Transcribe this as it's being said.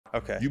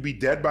Okay. You'd be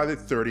dead by the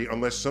 30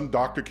 unless some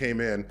doctor came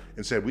in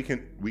and said, we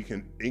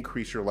can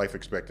increase your life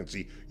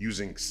expectancy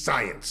using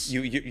science.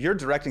 You're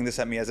directing this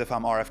at me as if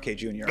I'm RFK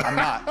Jr. I'm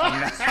not.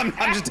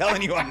 I'm just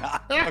telling you I'm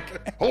not. Okay.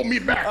 Hold me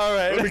back. All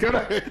right. Let me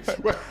get it.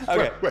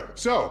 Okay.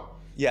 So,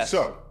 yes.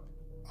 So,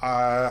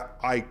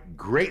 I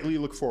greatly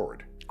look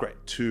forward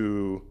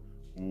to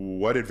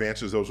what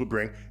advances those will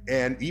bring.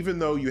 And even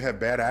though you have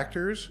bad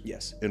actors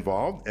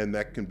involved, and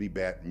that can be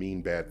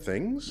mean bad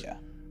things,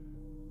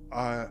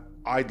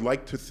 I'd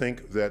like to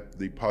think that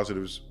the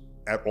positives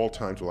at all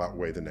times will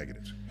outweigh the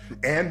negatives.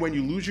 And when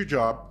you lose your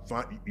job,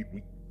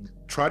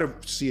 try to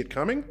see it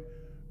coming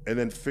and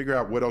then figure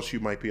out what else you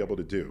might be able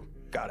to do.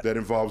 Got it. That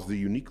involves the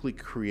uniquely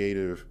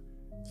creative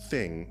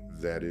thing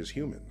that is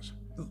humans.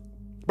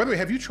 By the way,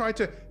 have you tried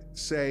to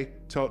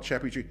tell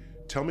ChatGPT,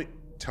 tell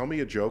me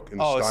a joke in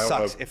the style it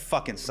sucks. of... It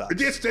fucking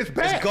sucks. It's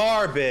bad. It's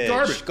garbage.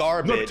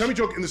 No, tell me a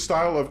joke in the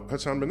style of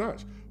Hasan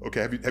Minhaj.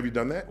 Okay, have you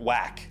done that?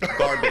 Whack.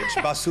 Garbage.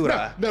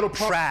 Basura.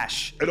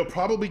 Trash. It'll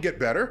probably get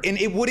better. And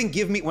it wouldn't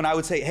give me, when I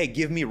would say, hey,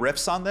 give me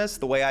riffs on this,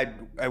 the way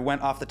I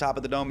went off the top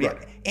of the dome. Right.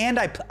 Yeah. And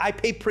I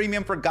pay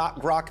premium for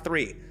Grok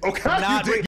 3. Okay,